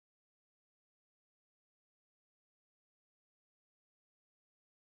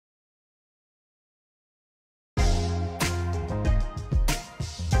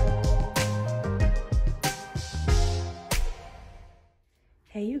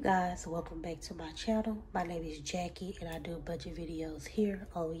Hey you guys, welcome back to my channel. My name is Jackie and I do budget videos here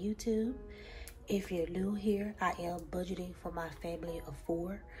on YouTube. If you're new here, I am budgeting for my family of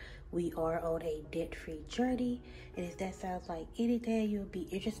 4. We are on a debt-free journey, and if that sounds like anything you'll be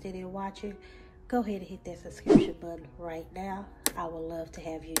interested in watching, go ahead and hit that subscription button right now. I would love to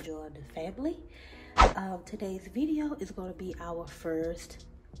have you join the family. Today's video is going to be our first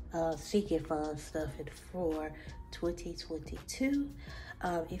sinking fund stuffing for 2022.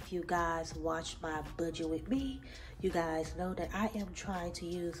 If you guys watch my budget with me, you guys know that I am trying to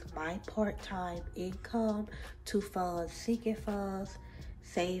use my part-time income to fund sinking funds,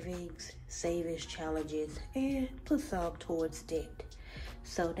 savings challenges, and put some towards debt.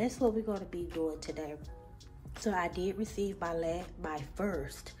 So that's what we're going to be doing today. So I did receive my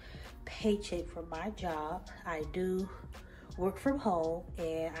first paycheck from my job. I do work from home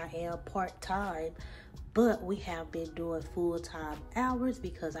and I am part-time, but we have been doing full-time hours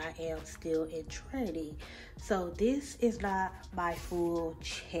because I am still in training. So this is not my full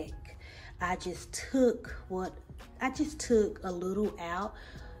check. I just took a little out,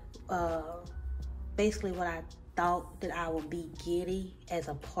 basically what I thought that I would be getting as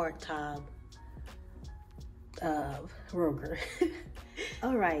a part-time worker.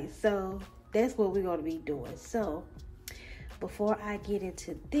 All right, so that's what we're going to be doing. So before I get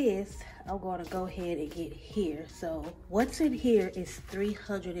into this, I'm going to go ahead and get here. So what's in here is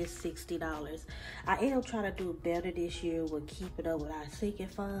 $360. I am trying to do better this year with keeping up with our sinking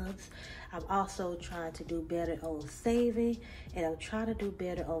funds. I'm also trying to do better on saving, and I'm trying to do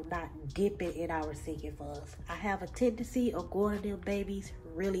better on not dipping in our sinking funds. I have a tendency of going to them babies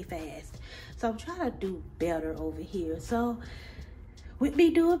really fast. So I'm trying to do better over here. So with me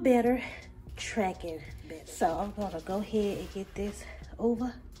doing better, tracking better. So I'm going to go ahead and get this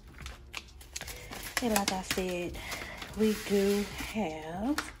over. And like I said, we do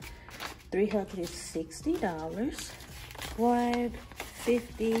have $360,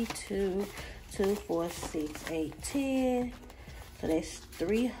 150, 2, 2, 4, 6, 8, 10. So that's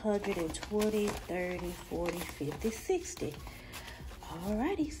 320, 30, 40, 50, 60.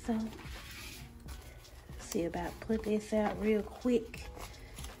 Alrighty, so see about putting this out real quick.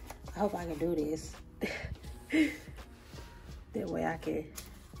 I hope I can do this. That way I can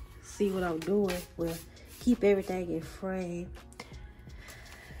see what I'm doing. We'll keep everything in frame.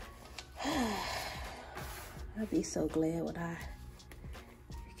 I'll be so glad when I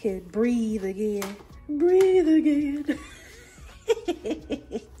can breathe again. Breathe again.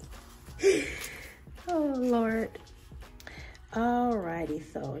 Oh, Lord. Alrighty,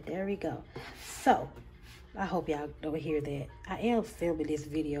 so there we go. So I hope y'all don't hear that. I am filming this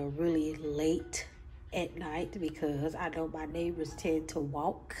video really late at night because I know my neighbors tend to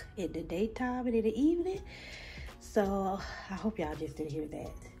walk in the daytime and in the evening. So I hope y'all just didn't hear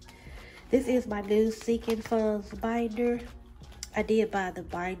that. This is my new sinking funds binder. I did buy the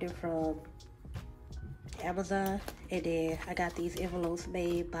binder from Amazon, and then I got these envelopes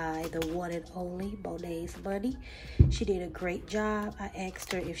made by the one and only Monet's Money. She did a great job. I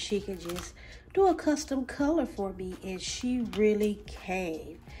asked her if she could just do a custom color for me, and she really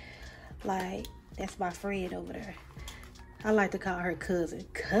came. Like, that's my friend over there. I like to call her cousin.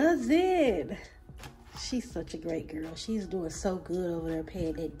 Cousin! She's such a great girl. She's doing so good over there,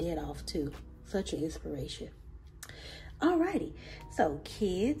 paying that debt off too. Such an inspiration. Alrighty, so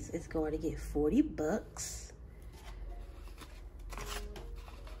kids is going to get $40.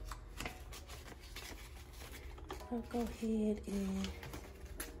 I'll go ahead and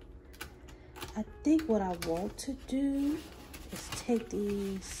I think what I want to do is take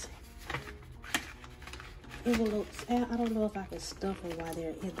these envelopes out. I don't know if I can stuff them while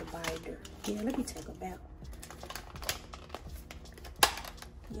they're in the binder. Yeah, let me take them out.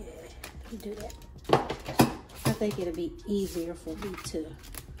 Yeah, let me do that. I think it'll be easier for me to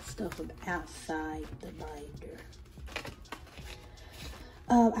stuff them outside the binder.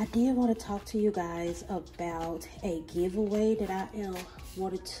 I did want to talk to you guys about a giveaway that I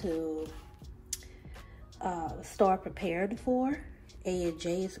wanted to start preparing for. A and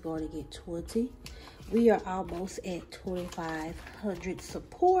J is going to get 20. We are almost at 2,500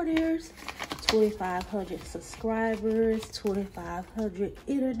 supporters, 2,500 subscribers, 2,500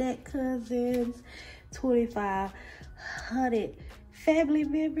 internet cousins, 2,500 family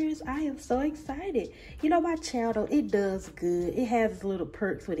members. I am so excited. You know, my channel, it does good. It has little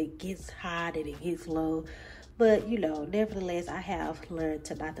perks when it gets hot and it gets low. But, you know, nevertheless, I have learned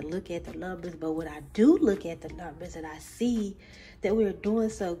to not to look at the numbers. But when I do look at the numbers and I see that we're doing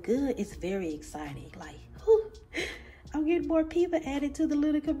so good, it's very exciting. Like, whew, I'm getting more people added to the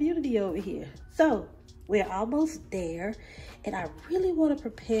little community over here. So We're almost there, and I really want to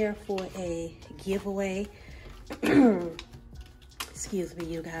prepare for a giveaway. Excuse me,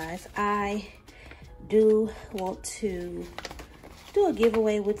 you guys. I do want to do a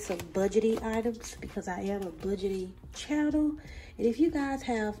giveaway with some budgeting items because I am a budgeting channel. And if you guys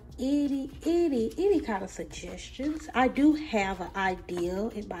have any kind of suggestions, I do have an idea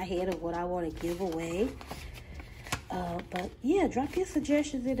in my head of what I want to give away. But yeah, drop your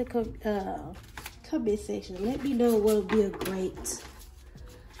suggestions in the comment section. Let me know what would be a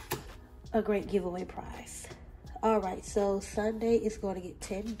great giveaway prize. All right, so Sunday is going to get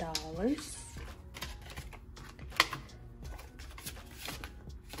 $10.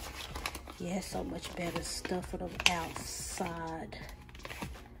 Yeah, so much better stuffing them outside.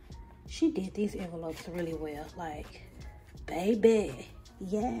 She did these envelopes really well. Like, baby,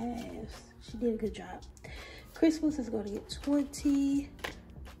 yes, she did a good job. Christmas is going to get 20.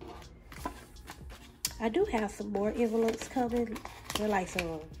 I do have some more envelopes coming. They're like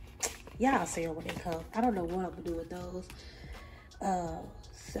some, y'all see them when they come. I don't know what I'm going to do with those.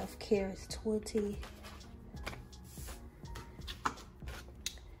 Self-care is 20.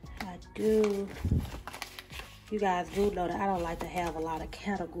 You guys do know that I don't like to have a lot of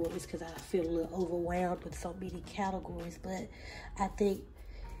categories because I feel a little overwhelmed with so many categories, but I think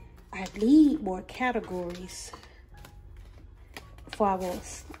I need more categories before I will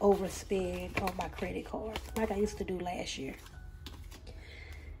overspend on my credit card like I used to do last year.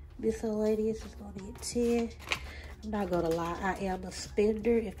 Miscellaneous is going to get 10. I'm not going to lie, I am a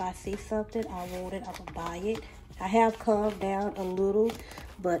spender. If I see something, I want it, I'm going to buy it. I have calmed down a little,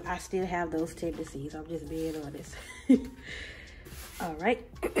 but I still have those tendencies. I'm just being honest. All right.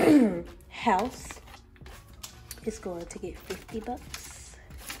 House is going to get $50.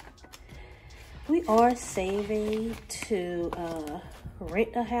 We are saving to rent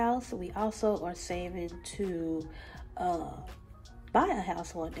a house. We also are saving to buy a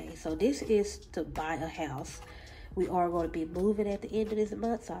house one day. So this is to buy a house. We are going to be moving at the end of this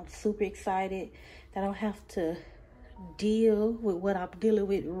month, so I'm super excited that I don't have to deal with what I'm dealing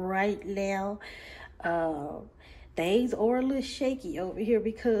with right now. Things are a little shaky over here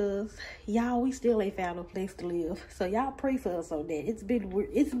because y'all, we still ain't found a place to live. So y'all pray for us on that. It's been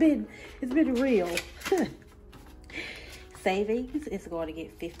real. Savings is going to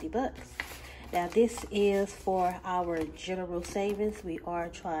get $50. Now this is for our general savings. We are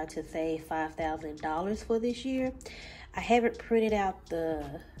trying to save $5,000 for this year. I haven't printed out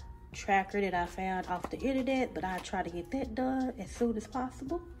the tracker that I found off the internet, but I try to get that done as soon as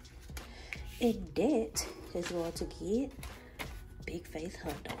possible. And that is going to get Big Face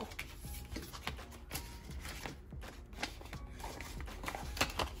Hundo.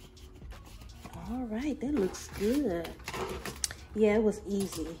 All right, that looks good. Yeah, it was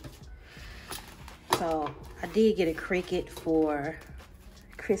easy. So I did get a Cricut for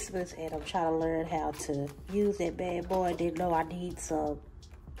Christmas, and I'm trying to learn how to use that bad boy. I didn't know I need some,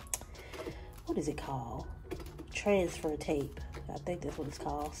 what is it called? Transfer tape. I think that's what it's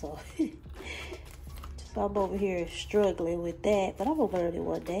called. So, so I'm over here struggling with that, but I'm gonna learn it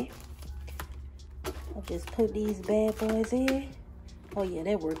one day. I'll just put these bad boys in. Oh yeah,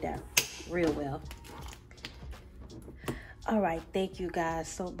 that worked out real well. All right, thank you guys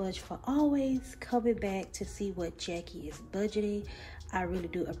so much for always coming back to see what Jackie is budgeting. I really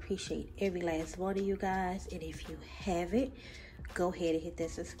do appreciate every last one of you guys. And if you haven't, go ahead and hit that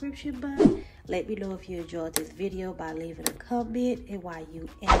subscription button. Let me know if you enjoyed this video by leaving a comment. And while you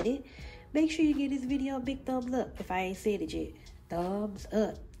at it, make sure you give this video a big thumbs up. If I ain't said it yet, thumbs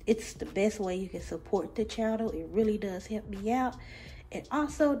up. It's the best way you can support the channel. It really does help me out. And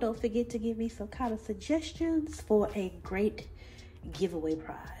also, don't forget to give me some kind of suggestions for a great giveaway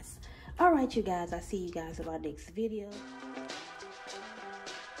prize. All right, you guys. I'll see you guys in my next video.